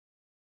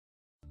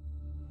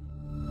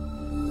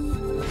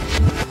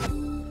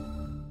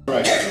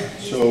Right.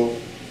 So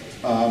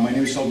my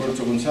name is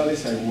Alberto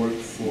Gonzalez. I work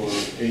for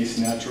Ace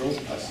Natural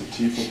as the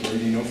Chief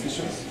Operating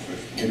Officer,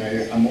 and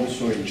I'm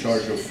also in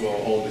charge of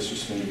all the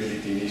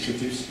sustainability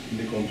initiatives in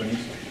the company.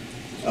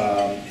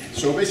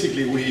 So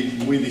basically,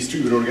 we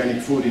distribute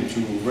organic food into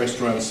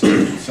restaurants,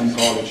 some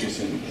colleges,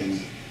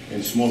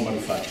 and small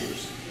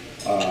manufacturers.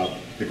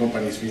 The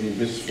company has been in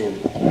business for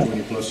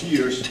 20 plus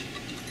years.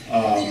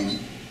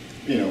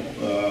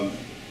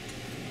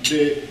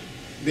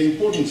 The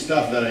important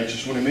stuff that I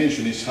just want to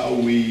mention is how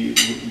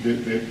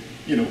the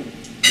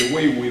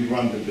way we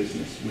run the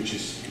business, which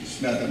is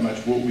it's not that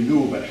much what we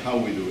do, but how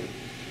we do it.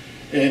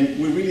 And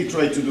we really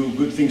try to do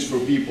good things for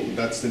people.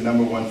 That's the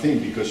number one thing,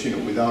 because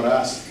without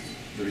us,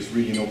 there is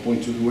really no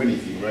point to do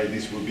anything, right?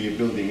 This would be a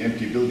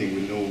empty building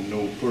with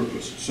no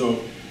purpose. So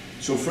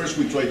first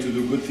we try to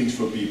do good things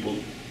for people.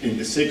 In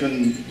the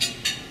second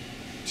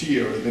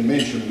tier,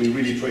 dimension, we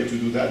really try to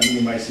do that,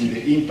 minimizing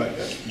the impact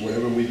that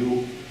wherever we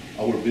do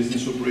our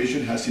business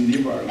operation has in the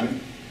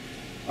environment.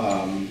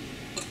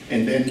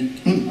 And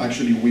then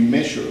actually we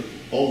measure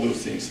all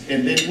those things.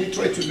 And then we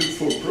try to look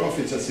for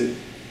profits as a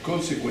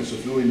consequence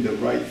of doing the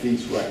right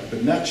things right,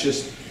 but not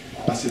just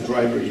as a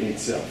driver in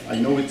itself. I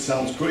know it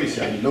sounds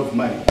crazy, I love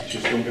money,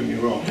 just don't get me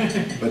wrong.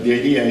 But the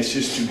idea is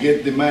just to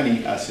get the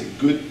money as a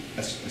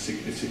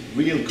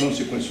real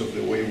consequence of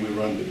the way we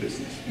run the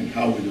business and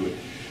how we do it.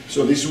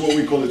 So this is what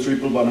we call the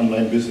triple bottom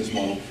line business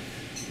model.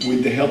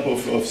 With the help of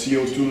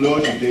CO2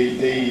 Logic,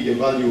 they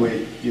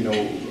evaluate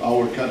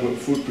our carbon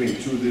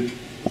footprint to the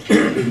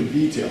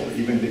detail,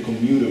 even the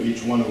commute of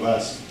each one of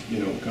us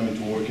coming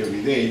to work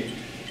every day.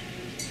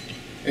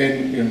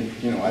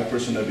 And I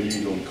personally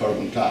believe on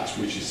carbon tax,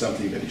 which is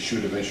something that it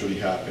should eventually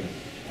happen.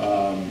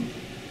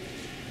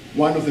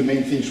 One of the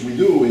main things we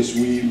do is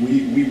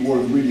we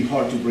work really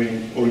hard to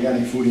bring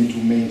organic food into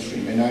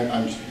mainstream. And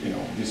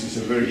this is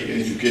a very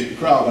educated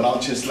crowd, but I'll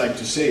just like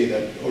to say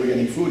that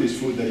organic food is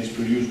food that is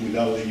produced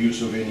without the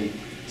use of any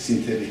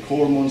synthetic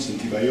hormones,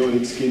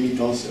 antibiotics,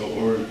 chemicals,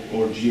 or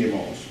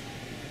GMOs.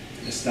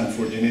 That stand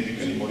for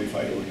genetically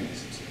modified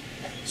organisms.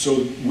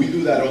 So we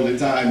do that all the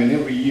time, and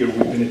every year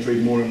we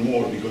penetrate more and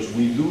more, because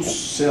we do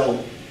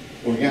sell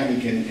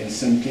organic and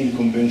some clean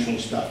conventional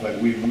stuff, but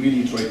we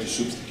really try to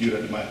substitute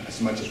it as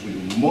much as we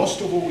do.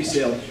 Most of what we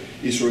sell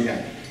is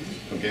organic,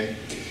 okay?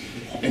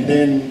 And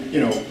then,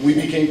 we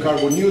became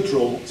carbon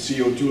neutral.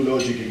 CO2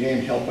 Logic,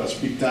 again, helped us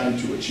big time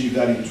to achieve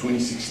that in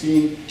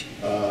 2016.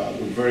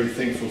 We're very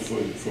thankful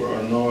for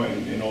Arnaud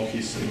and all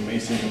his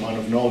amazing amount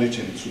of knowledge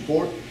and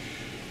support.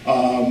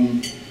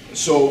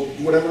 So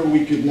whatever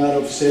we could not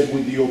have said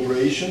with the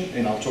operation,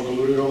 and I'll talk a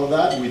little bit about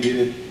that, we did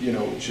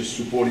it, just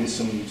supporting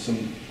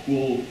some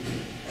cool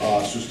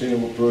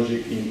sustainable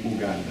project in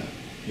Uganda,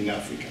 in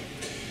Africa.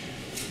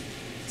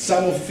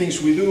 Some of the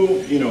things we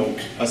do,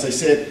 as I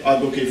said,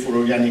 advocate for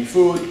organic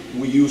food.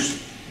 We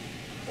use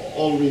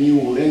all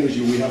renewable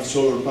energy. We have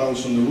solar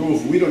panels on the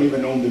roof. We don't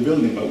even own the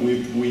building, but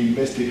we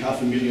invested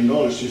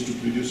 $500,000 just to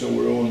produce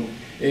our own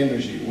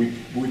energy. We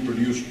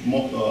produce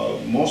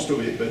most of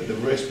it, but the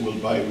rest will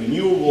buy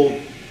renewable.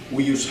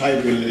 We use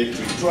hybrid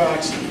electric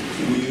trucks.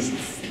 We use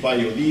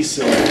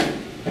biodiesel.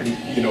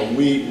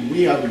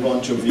 We have a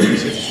bunch of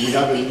initiatives. We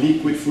have a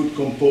liquid food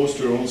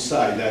composter on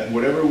site that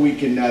whatever we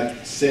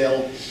cannot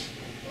sell,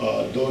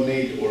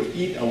 donate, or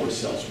eat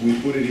ourselves, we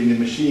put it in the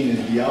machine,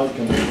 and the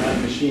outcome of that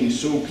machine is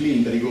so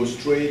clean that it goes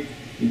straight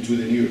into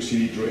the New York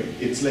City drain.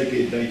 It's like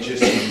a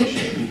digestion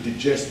machine. It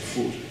digests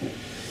food.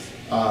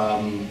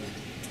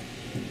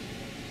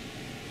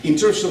 In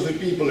terms of the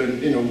people,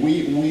 and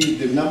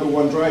the number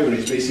one driver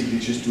is basically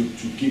just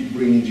to keep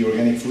bringing the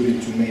organic food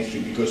into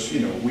mainstream, because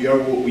we are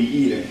what we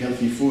eat, and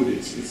healthy food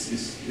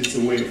it's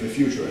the way of the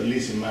future, at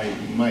least in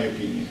my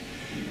opinion.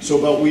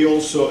 So, but we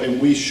also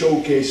we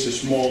showcase a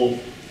small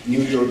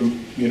New York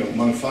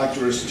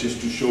manufacturers just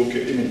to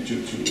showcase,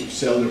 to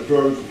sell their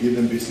product, give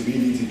them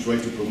visibility, try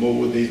to promote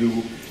what they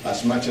do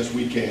as much as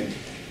we can.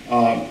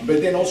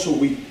 But then also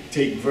we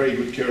take very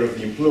good care of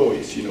the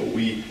employees.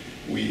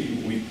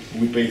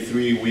 We pay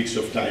 3 weeks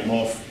of time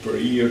off per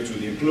year to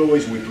the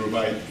employees. We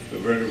provide a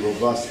very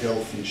robust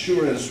health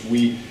insurance.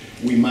 We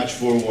match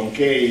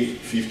 401k,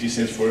 50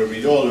 cents for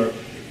every dollar.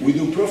 We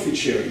do profit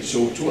sharing,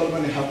 so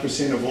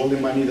 12.5% of all the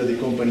money that the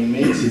company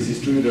makes is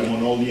distributed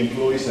among all the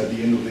employees at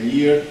the end of the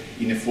year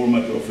in a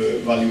format of a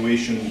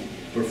valuation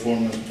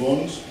performance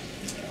bonus.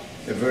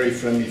 A very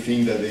friendly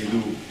thing that they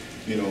do,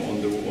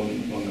 on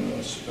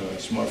a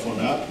smartphone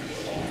app.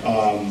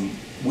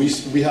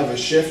 We have a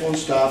chef on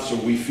staff, so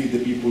we feed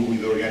the people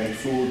with organic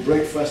food.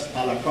 Breakfast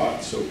a la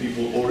carte, so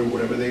people order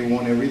whatever they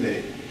want every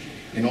day.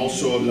 And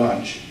also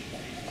lunch.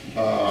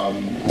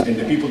 And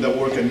the people that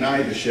work at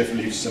night, the chef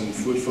leaves some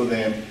food for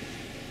them.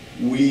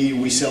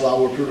 We sell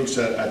our products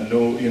at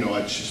no,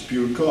 at just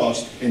pure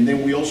cost. And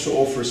then we also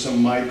offer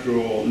some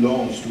micro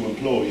loans to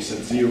employees at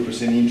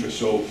 0% interest.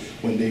 So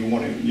when they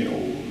want to,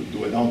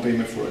 do a down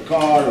payment for a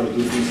car or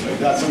do things like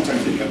that,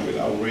 sometimes they come with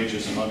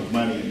outrageous amount of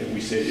money, and then we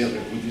say, yeah,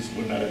 but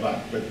we're not a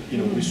bank. But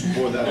we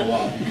support that a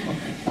lot.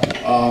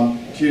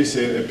 Here's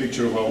a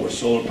picture of our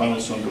solar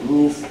panels on the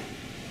roof.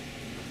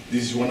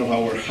 This is one of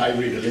our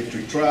hybrid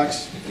electric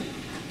trucks.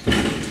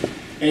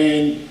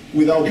 And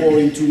without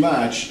boring too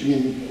much, I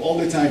mean, all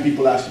the time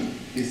people ask me,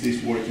 is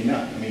this working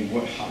out? I mean,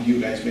 how do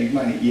you guys make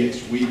money?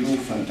 Yes, we do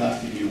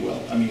fantastically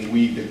well. I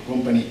mean, the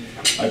company,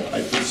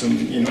 I put some,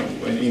 you know,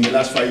 in the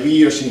last 5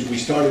 years since we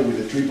started with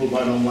the triple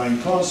bottom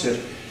line concept,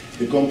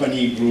 the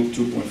company grew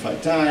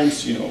 2.5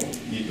 times. You know,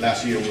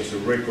 last year was a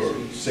record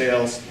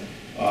sales.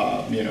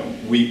 You know,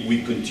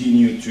 we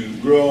continue to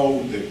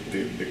grow.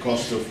 The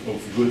cost of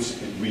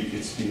goods,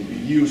 it's been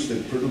reduced.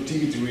 The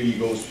productivity really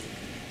goes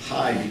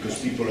high because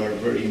people are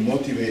very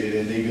motivated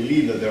and they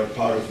believe that they're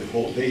part of the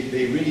whole.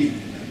 They really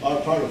are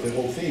part of the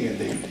whole thing, and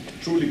they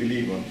truly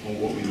believe on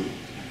what we do.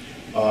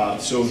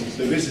 So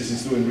the business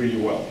is doing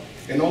really well.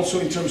 And also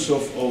in terms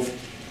of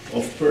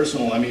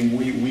personal, I mean,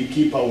 we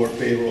keep our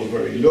payroll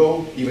very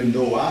low, even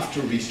though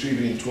after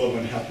distributing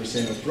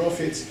 12.5% of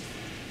profits,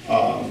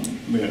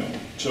 you know,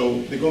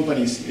 so the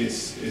company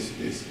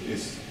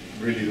is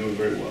really doing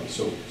very well.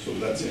 So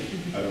that's it.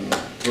 I don't know.